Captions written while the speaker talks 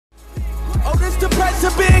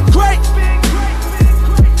price of being great.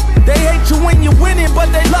 They hate you when you're winning,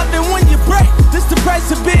 but they love it when you break. This the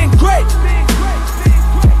price of being great.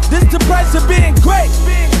 This the price of being great.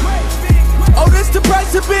 Oh, this the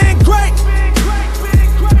price of being great.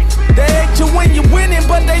 They hate you when you're winning,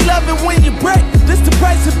 but they love it when you break. This the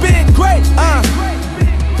price of being great.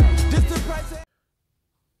 This the price of...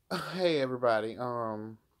 Hey everybody,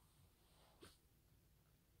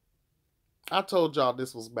 I told y'all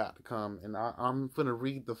this was about to come, and I'm finna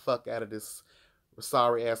read the fuck out of this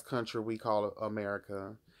sorry ass country we call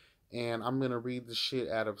America, and I'm gonna read the shit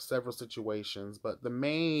out of several situations, but the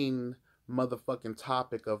main motherfucking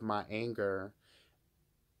topic of my anger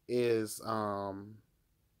is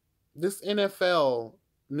this NFL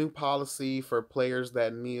new policy for players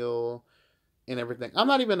that kneel and everything. I'm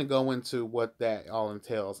not even gonna go into what that all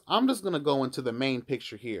entails. I'm just gonna go into the main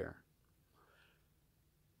picture here.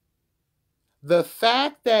 The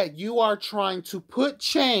fact that you are trying to put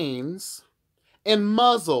chains and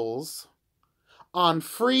muzzles on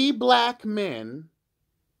free black men,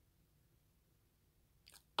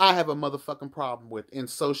 I have a motherfucking problem with. And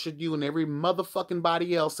so should you and every motherfucking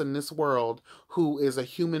body else in this world who is a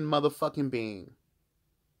human motherfucking being.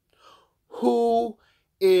 Who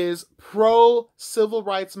is pro-civil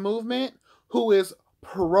rights movement, who is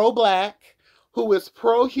pro-black, who is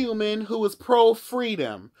pro-human, who is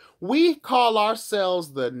pro-freedom. We call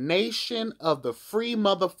ourselves the nation of the free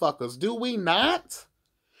motherfuckers, do we not?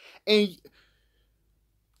 And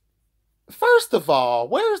first of all,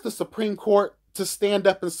 where's the Supreme Court to stand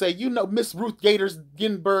up and say, you know, Miss Ruth Gators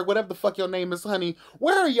Ginsburg, whatever the fuck your name is, honey,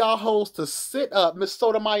 where are y'all hoes to sit up, Miss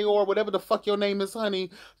Sotomayor, whatever the fuck your name is, honey,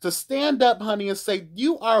 to stand up, honey, and say,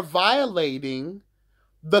 you are violating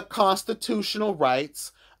the constitutional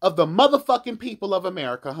rights of the motherfucking people of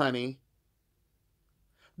America, honey.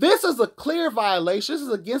 This is a clear violation. This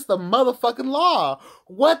is against the motherfucking law.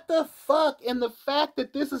 What the fuck? And the fact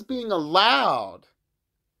that this is being allowed.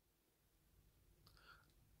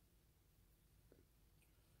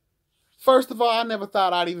 First of all, I never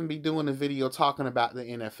thought I'd even be doing a video talking about the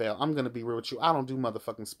NFL. I'm going to be real with you. I don't do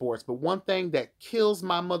motherfucking sports. But one thing that kills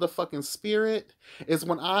my motherfucking spirit is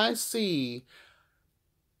when I see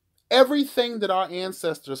everything that our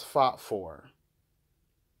ancestors fought for.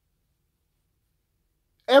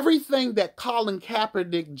 Everything that Colin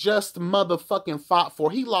Kaepernick just motherfucking fought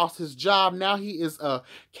for. He lost his job. Now he is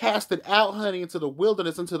casted out, honey, into the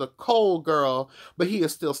wilderness, into the cold, girl. But he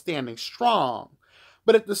is still standing strong.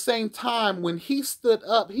 But at the same time, when he stood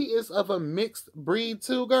up, he is of a mixed breed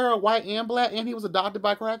too, girl. White and black. And he was adopted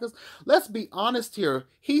by crackers. Let's be honest here.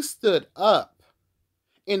 He stood up.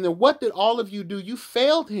 And then what did all of you do? You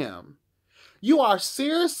failed him. You are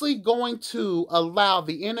seriously going to allow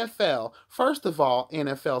the NFL, first of all,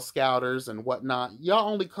 NFL scouters and whatnot, y'all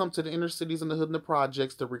only come to the inner cities and the hood and the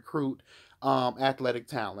projects to recruit athletic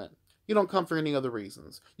talent. You don't come for any other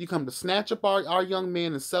reasons. You come to snatch up our young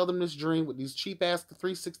men and sell them this dream with these cheap-ass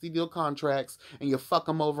 360 deal contracts, and you fuck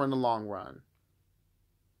them over in the long run.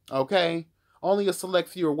 Okay? Only a select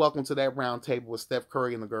few are welcome to that round table with Steph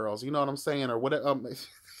Curry and the girls. You know what I'm saying? Or whatever.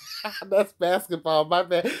 That's basketball, my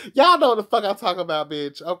bad. Y'all know what the fuck I'm talking about,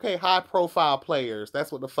 bitch. Okay, high-profile players.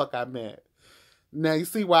 That's what the fuck I meant. Now, you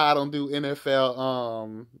see why I don't do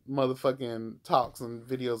NFL motherfucking talks and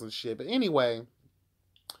videos and shit. But anyway,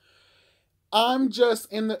 I'm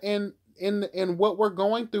just in what we're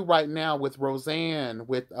going through right now with Roseanne,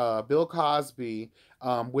 with Bill Cosby,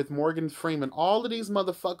 with Morgan Freeman. All of these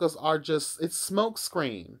motherfuckers are just, it's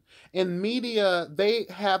smokescreen. In media, they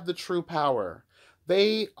have the true power.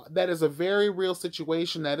 That is a very real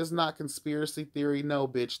situation. That is not conspiracy theory. No,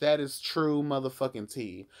 bitch. That is true motherfucking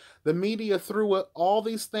tea. The media threw up all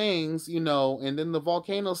these things, you know, and then the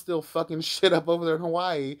volcano's still fucking shit up over there in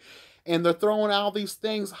Hawaii. And they're throwing out these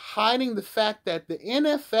things, hiding the fact that the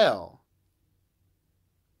NFL,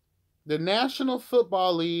 the National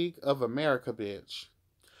Football League of America, bitch,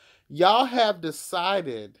 y'all have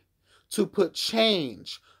decided to put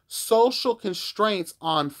change, social constraints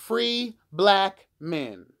on free black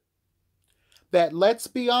men. That, let's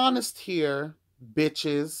be honest here,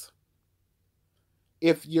 bitches,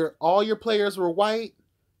 if all your players were white,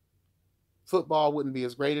 football wouldn't be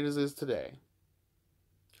as great as it is today.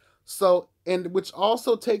 So, and which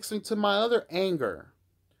also takes me to my other anger.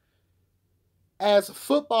 As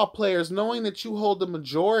football players, knowing that you hold the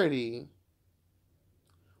majority,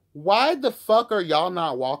 why the fuck are y'all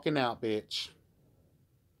not walking out, bitch?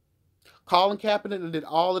 Colin Kaepernick did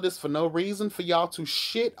all of this for no reason, for y'all to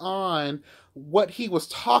shit on what he was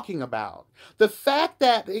talking about. The fact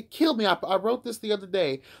that, it killed me, I wrote this the other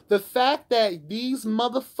day, the fact that these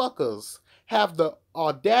motherfuckers have the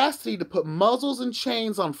audacity to put muzzles and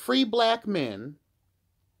chains on free black men,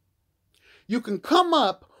 you can come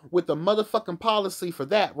up with a motherfucking policy for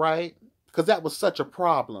that, right? Because that was such a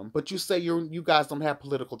problem. But you say you guys don't have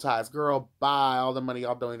political ties. Girl, buy all the money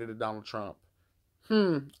y'all donated to Donald Trump.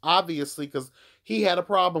 Obviously, because he had a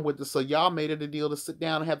problem with this. So y'all made it a deal to sit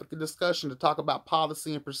down and have a discussion to talk about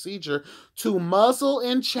policy and procedure to muzzle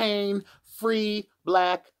and chain free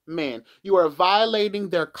black men. You are violating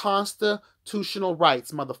their constitutional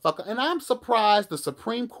rights, motherfucker. And I'm surprised the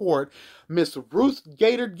Supreme Court, Miss Ruth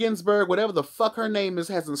Gator Ginsburg, whatever the fuck her name is,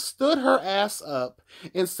 hasn't stood her ass up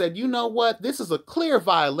and said, you know what? This is a clear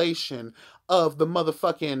violation of the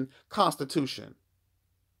motherfucking Constitution.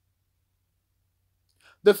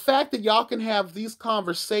 The fact that y'all can have these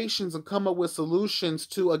conversations and come up with solutions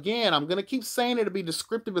to, again, I'm going to keep saying it to be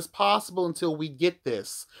descriptive as possible until we get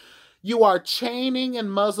this. You are chaining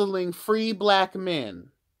and muzzling free black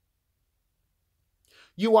men.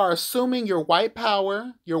 You are assuming your white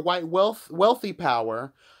power, your white wealthy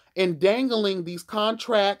power, and dangling these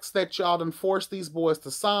contracts that y'all done forced these boys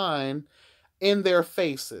to sign in their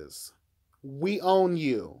faces. We own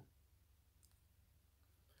you.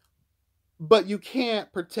 But you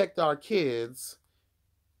can't protect our kids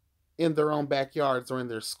in their own backyards or in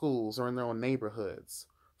their schools or in their own neighborhoods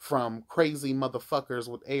from crazy motherfuckers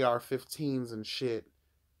with AR-15s and shit.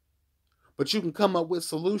 But you can come up with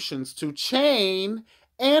solutions to chain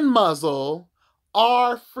and muzzle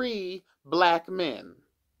our free black men.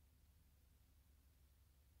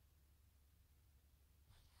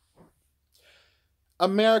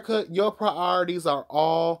 America, your priorities are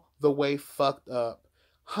all the way fucked up.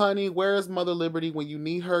 Honey, where is Mother Liberty when you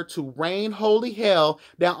need her to rain holy hell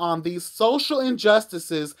down on these social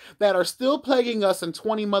injustices that are still plaguing us in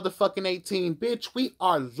 2018? Bitch, we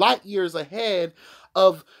are light years ahead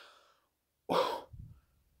of...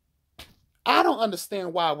 I don't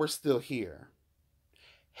understand why we're still here.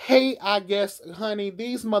 Hey, I guess, honey,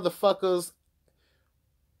 these motherfuckers...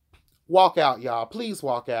 Walk out, y'all. Please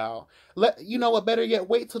walk out. You know what? Better yet,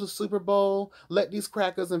 wait till the Super Bowl. Let these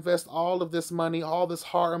crackers invest all of this money, all this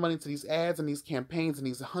hard money into these ads and these campaigns and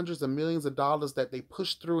these hundreds of millions of dollars that they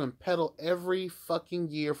push through and peddle every fucking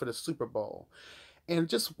year for the Super Bowl. And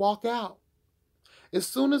just walk out. As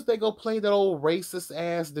soon as they go play that old racist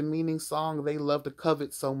ass demeaning song they love to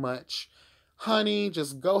covet so much, honey,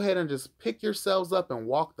 just go ahead and just pick yourselves up and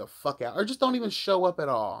walk the fuck out. Or just don't even show up at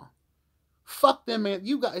all. Fuck them, man.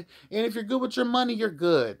 And if you're good with your money, you're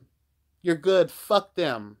good. You're good. Fuck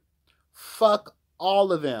them. Fuck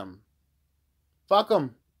all of them. Fuck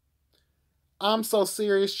them. I'm so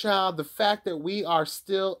serious, child. The fact that we are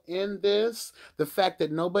still in this, the fact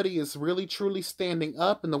that nobody is really truly standing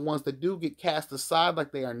up, and the ones that do get cast aside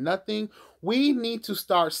like they are nothing, we need to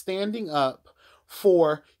start standing up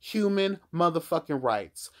for human motherfucking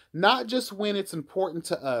rights. Not just when it's important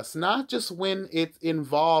to us. Not just when it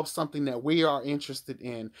involves something that we are interested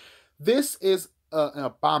in. This is an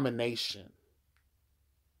abomination.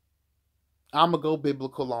 I'm gonna go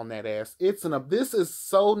biblical on that ass. This is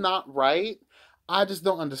so not right. I just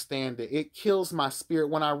don't understand it. It kills my spirit.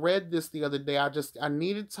 When I read this the other day, I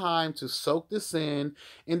needed time to soak this in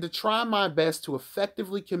and to try my best to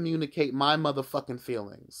effectively communicate my motherfucking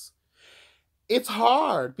feelings. It's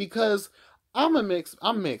hard because I'm mixed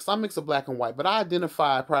of black and white, but I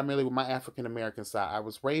identify primarily with my African American side. I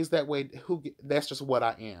was raised that way. That's just what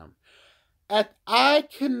I am. I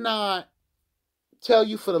cannot tell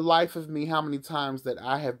you for the life of me how many times that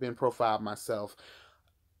I have been profiled myself.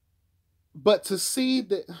 But to see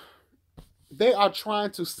that they are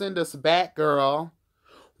trying to send us back, girl.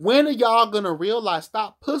 When are y'all gonna realize?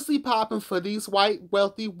 Stop pussy popping for these white,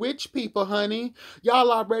 wealthy, rich people, honey.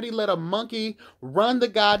 Y'all already let a monkey run the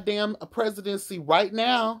goddamn presidency right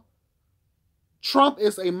now. Trump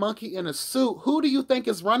is a monkey in a suit. Who do you think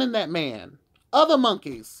is running that man? Other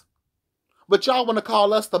monkeys. But y'all want to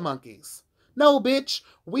call us the monkeys. No, bitch.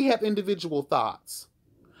 We have individual thoughts.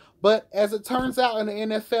 But as it turns out in the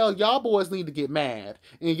NFL, y'all boys need to get mad.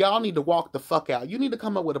 And y'all need to walk the fuck out. You need to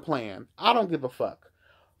come up with a plan. I don't give a fuck.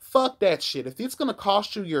 Fuck that shit. If it's going to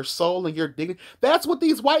cost you your soul and your dignity, that's what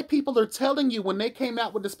these white people are telling you when they came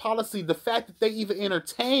out with this policy. The fact that they even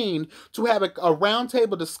entertained to have a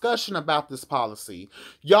roundtable discussion about this policy.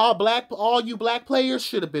 All you black players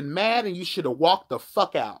should have been mad and you should have walked the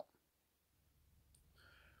fuck out.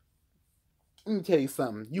 Let me tell you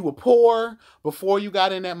something. You were poor before you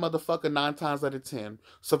got in that motherfucker 9 times out of 10.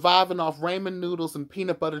 Surviving off ramen noodles and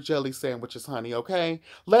peanut butter jelly sandwiches, honey, okay?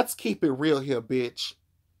 Let's keep it real here, bitch.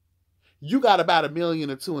 You got about $1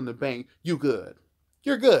 million or $2 million in the bank. You good.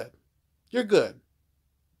 You're good. You're good.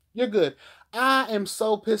 You're good. I am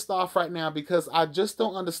so pissed off right now because I just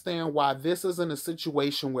don't understand why this isn't a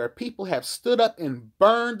situation where people have stood up and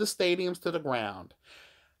burned the stadiums to the ground.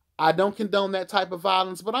 I don't condone that type of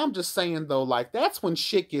violence, but I'm just saying though, like, that's when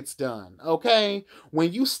shit gets done, okay?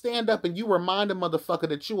 When you stand up and you remind a motherfucker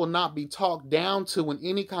that you will not be talked down to in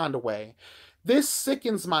any kind of way. This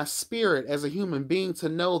sickens my spirit as a human being to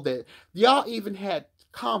know that y'all even had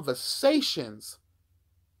conversations.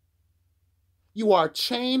 You are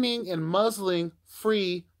chaining and muzzling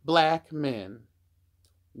free black men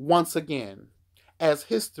once again, as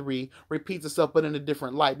history repeats itself but in a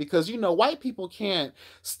different light, because you know white people can't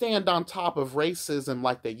stand on top of racism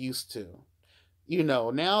like they used to. You know,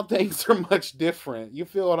 now things are much different. You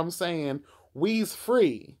feel what I'm saying? We's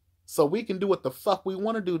free, so we can do what the fuck we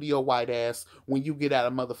want to do to your white ass when you get out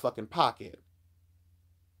of motherfucking pocket.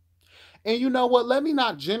 And you know what? Let me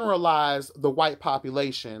not generalize the white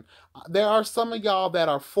population. There are some of y'all that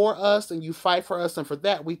are for us and you fight for us, and for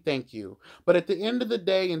that we thank you. But at the end of the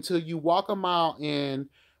day, until you walk a mile in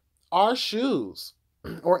our shoes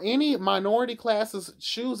or any minority class's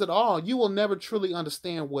shoes at all, you will never truly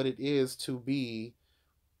understand what it is to be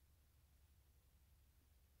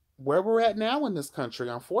where we're at now in this country,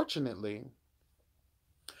 unfortunately.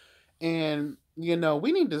 And you know,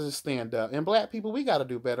 we need to just stand up. And black people, we got to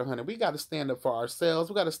do better, honey. We got to stand up for ourselves.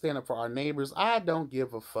 We got to stand up for our neighbors. I don't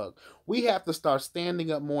give a fuck. We have to start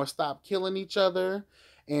standing up more, stop killing each other,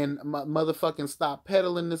 and motherfucking stop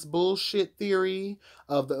peddling this bullshit theory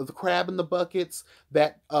of the crab in the buckets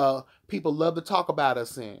that people love to talk about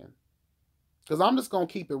us in. Because I'm just going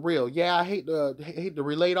to keep it real. Yeah, I hate to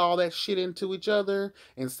relate all that shit into each other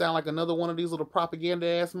and sound like another one of these little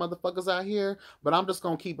propaganda-ass motherfuckers out here, but I'm just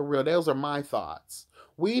going to keep it real. Those are my thoughts.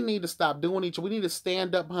 We need to stop doing we need to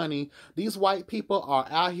stand up, honey. These white people are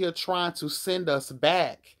out here trying to send us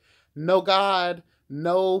back. No God,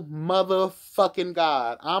 no motherfucking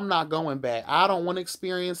God. I'm not going back. I don't want to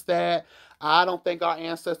experience that. I don't think our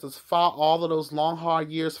ancestors fought all of those long, hard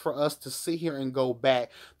years for us to sit here and go back.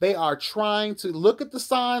 They are trying to look at the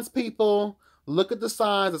signs, people. Look at the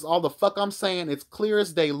signs. That's all the fuck I'm saying. It's clear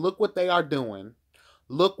as day. Look what they are doing.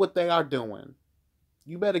 Look what they are doing.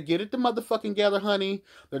 You better get it the motherfucking together, honey.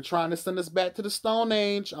 They're trying to send us back to the Stone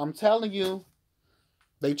Age. I'm telling you.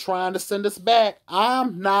 They trying to send us back.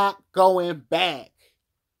 I'm not going back,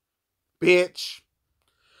 bitch.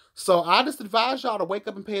 So I just advise y'all to wake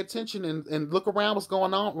up and pay attention and look around what's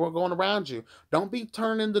going around you. Don't be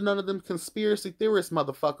turned into none of them conspiracy theorist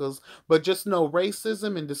motherfuckers, but just know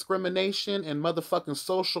racism and discrimination and motherfucking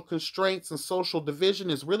social constraints and social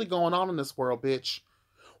division is really going on in this world, bitch.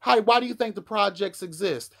 Why do you think the projects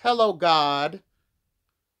exist? Hello, God.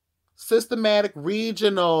 Systematic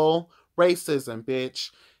regional racism,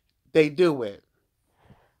 bitch. They do it.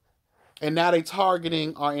 And now they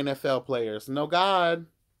targeting our NFL players. No, God.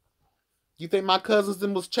 You think my cousins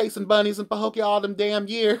them was chasing bunnies in Pahokee all them damn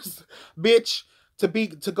years, bitch,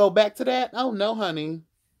 to go back to that? Oh no, honey.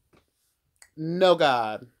 No,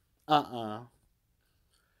 God.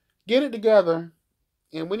 Get it together.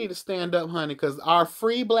 And we need to stand up, honey, because our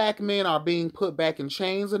free black men are being put back in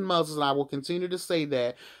chains and muzzles, and I will continue to say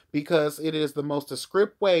that because it is the most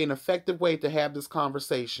descriptive way and effective way to have this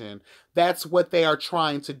conversation. That's what they are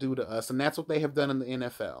trying to do to us, and that's what they have done in the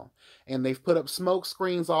NFL. And they've put up smoke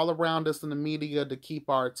screens all around us in the media to keep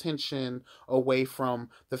our attention away from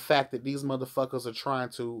the fact that these motherfuckers are trying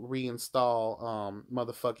to reinstall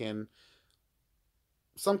motherfucking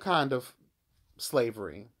some kind of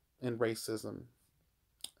slavery and racism.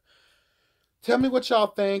 Tell me what y'all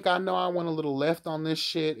think. I know I went a little left on this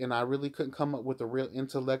shit and I really couldn't come up with a real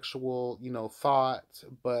intellectual, thought.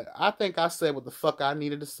 But I think I said what the fuck I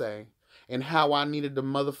needed to say and how I needed to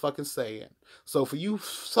motherfucking say it. So for you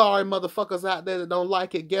sorry motherfuckers out there that don't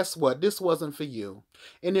like it, guess what? This wasn't for you.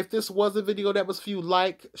 And if this was a video that was for you,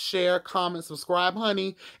 like, share, comment, subscribe,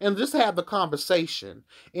 honey, and just have the conversation.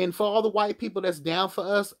 And for all the white people that's down for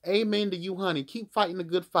us, amen to you, honey. Keep fighting the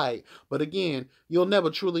good fight. But again, you'll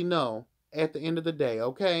never truly know at the end of the day,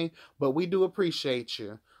 okay? But we do appreciate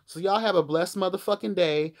you. So y'all have a blessed motherfucking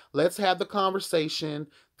day. Let's have the conversation.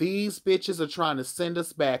 These bitches are trying to send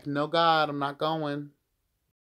us back. No, God, I'm not going.